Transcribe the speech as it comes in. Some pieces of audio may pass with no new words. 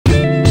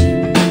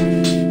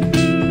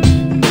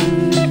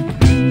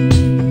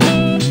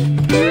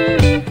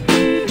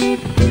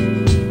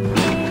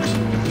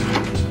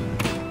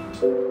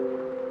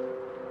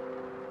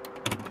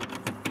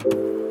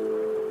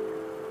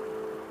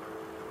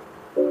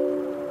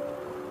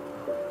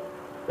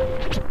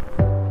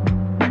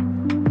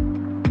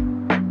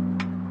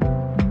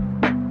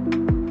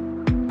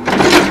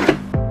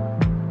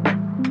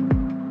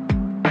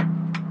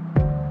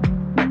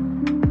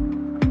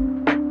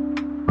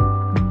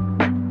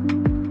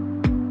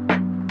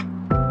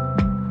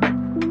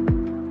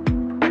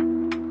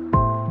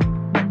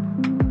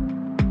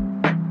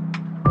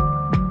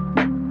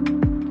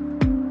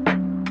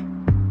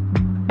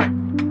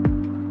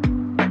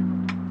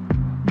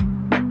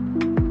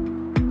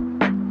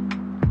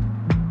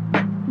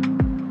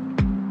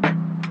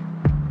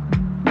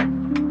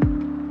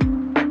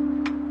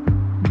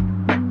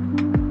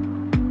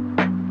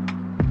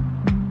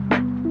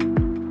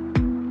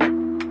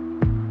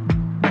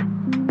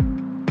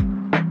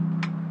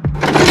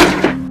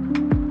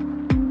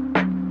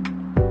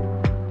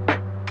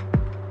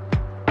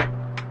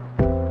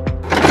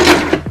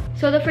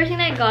So the first thing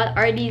I got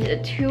are these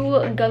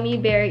two gummy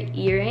bear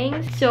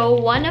earrings. So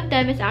one of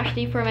them is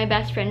actually for my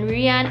best friend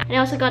Rian, and I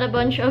also got a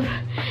bunch of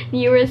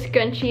newer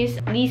scrunchies.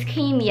 These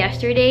came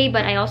yesterday,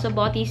 but I also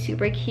bought these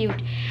super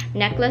cute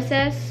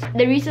necklaces.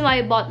 The reason why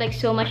I bought like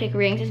so much like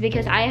rings is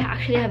because I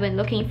actually have been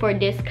looking for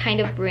this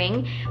kind of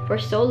ring for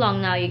so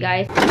long now, you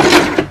guys.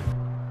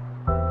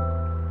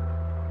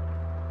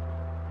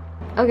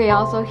 Okay,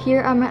 y'all, so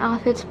here are my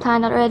outfits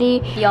planned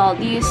already. Y'all,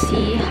 do you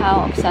see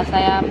how obsessed I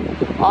am?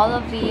 All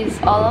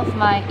of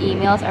my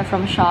emails are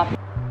from Shop.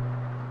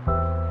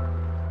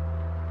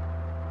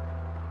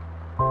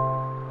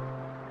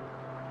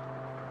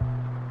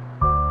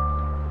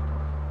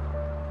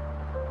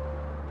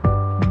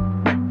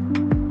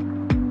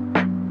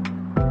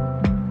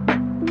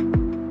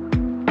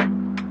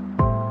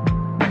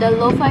 The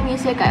lo-fi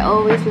music I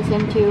always listen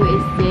to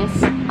is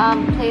this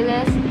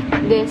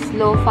playlist, this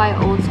lo-fi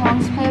old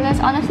songs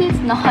playlist. Honestly, it's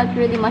not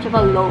really much of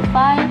a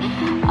lo-fi.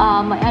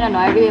 I don't know,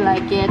 I really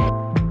like it.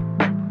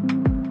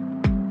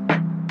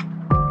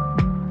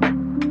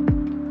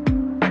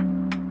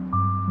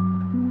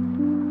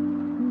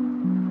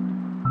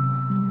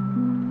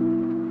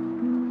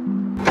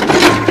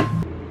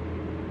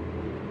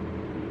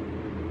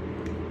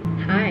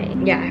 Hi.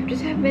 Yeah, I've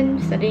just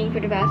been studying for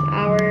the past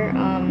hour.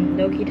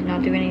 Low-key did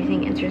not do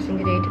anything interesting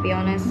today, to be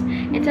honest.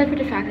 Except for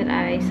the fact that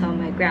I saw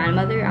my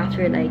grandmother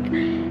after like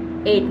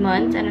 8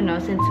 months, I don't know,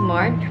 since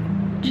March.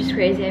 Which is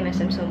crazy, I miss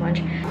them so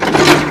much.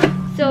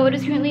 So it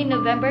is currently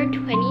November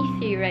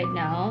 23 right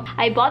now.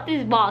 I bought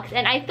this box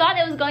and I thought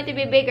it was going to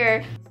be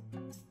bigger.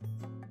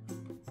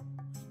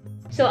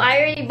 So I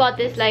already bought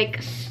this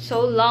like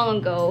so long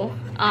ago.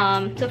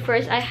 So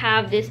first I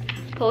have this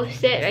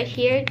post-it right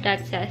here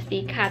that says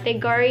the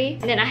category,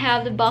 and then I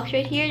have the box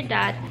right here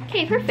that,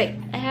 okay, perfect,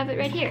 I have it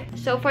right here.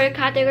 So for the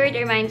category, it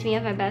reminds me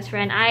of my best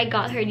friend. I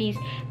got her these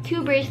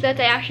two bracelets.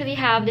 I actually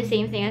have the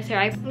same thing as her.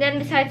 And then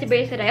besides the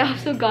bracelet, I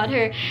also got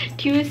her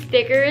two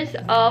stickers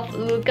of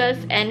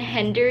Lucas and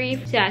Henry.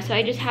 So yeah, so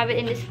I just have it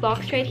in this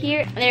box right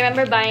here. And I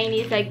remember buying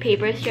these like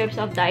paper strips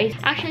of dice.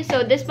 Actually,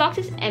 so this box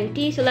is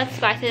empty, so let's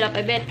spice it up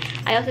a bit.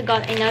 I also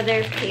got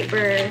another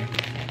paper.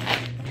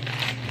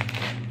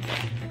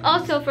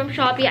 Also from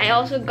Shopee, I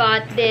also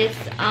got this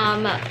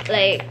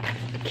like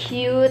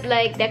cute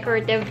like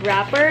decorative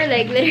wrapper.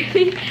 Like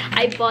literally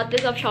I bought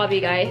this off Shopee,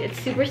 guys. It's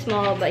super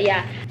small, but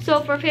yeah.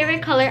 So for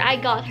favorite color, I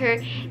got her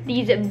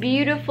these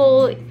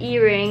beautiful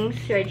earrings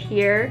right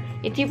here.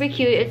 It's super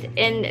cute. It's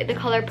in the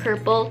color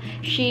purple.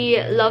 She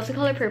loves the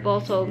color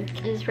purple, so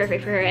this is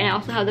perfect for her. And I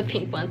also have the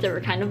pink ones that were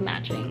kind of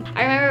matching.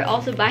 I remember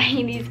also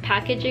buying these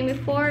packaging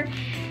before,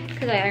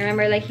 because I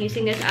remember like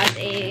using this as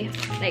a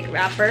like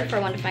wrapper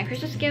for one of my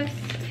Christmas gifts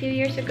a few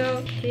years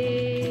ago.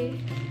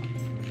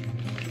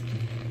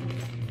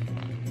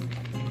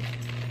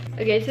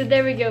 Okay, so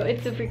there we go.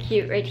 It's super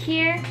cute right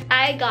here.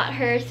 I got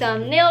her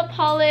some nail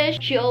polish.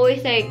 She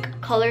always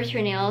like colors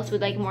her nails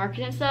with like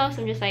markers and stuff,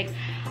 so I'm just like,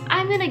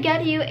 I'm gonna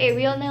get you a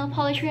real nail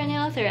polish for your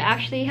nails. They're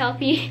actually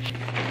healthy.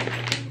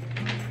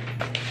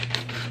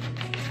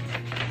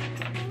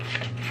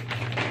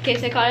 Okay,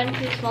 so I cut it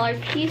into smaller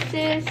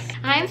pieces.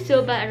 I'm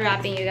so bad at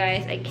wrapping, you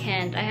guys. I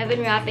can't. I have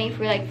been wrapping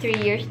for like 3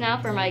 years now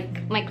for my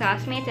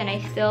classmates, and I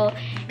still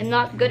am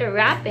not good at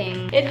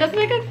wrapping. It looks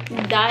like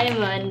a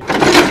diamond.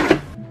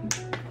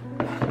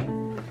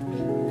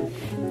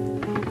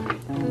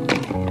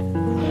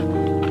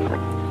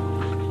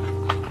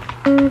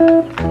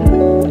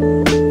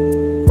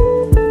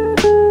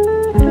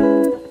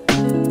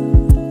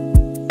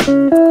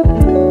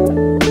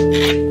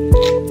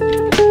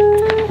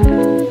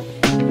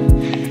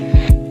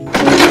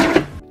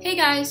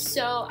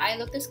 So I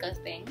look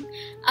disgusting.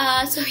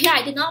 So yeah,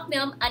 I did not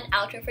film an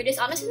outro for this.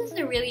 Honestly, this is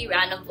a really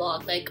random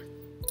vlog. Like,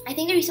 I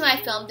think the reason why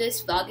I filmed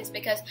this vlog is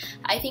because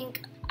I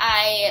think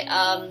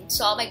I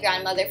saw my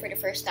grandmother for the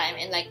first time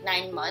in like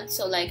 9 months.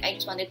 So like, I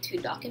just wanted to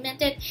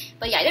document it.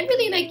 But yeah, I didn't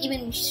really like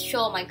even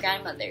show my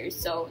grandmother,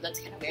 so that's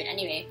kind of weird.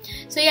 Anyway,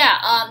 so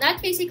yeah,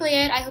 that's basically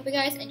it. I hope you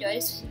guys enjoyed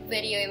this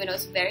video, even though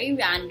it's very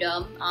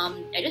random.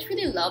 I just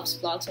really love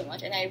vlogs so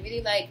much, and I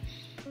really like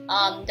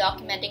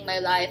documenting my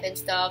life and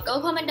stuff. Go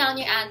comment down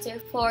your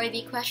answer for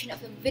the question of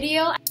the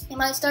video. I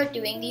might start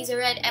doing these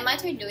already. I might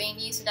start doing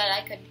these so that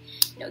I could,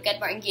 you know, get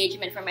more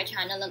engagement from my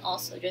channel, and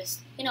also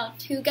just, you know,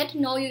 to get to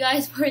know you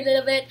guys for a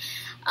little bit.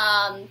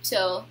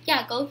 So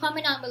yeah, go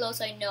comment down below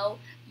so I know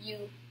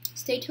you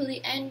stay till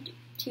the end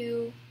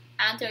to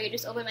answer. You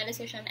just open my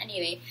decision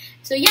anyway.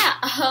 So yeah,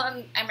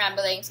 I'm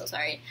rambling, so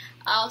sorry.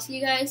 I'll see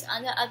you guys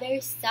on the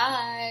other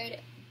side.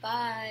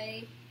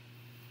 Bye.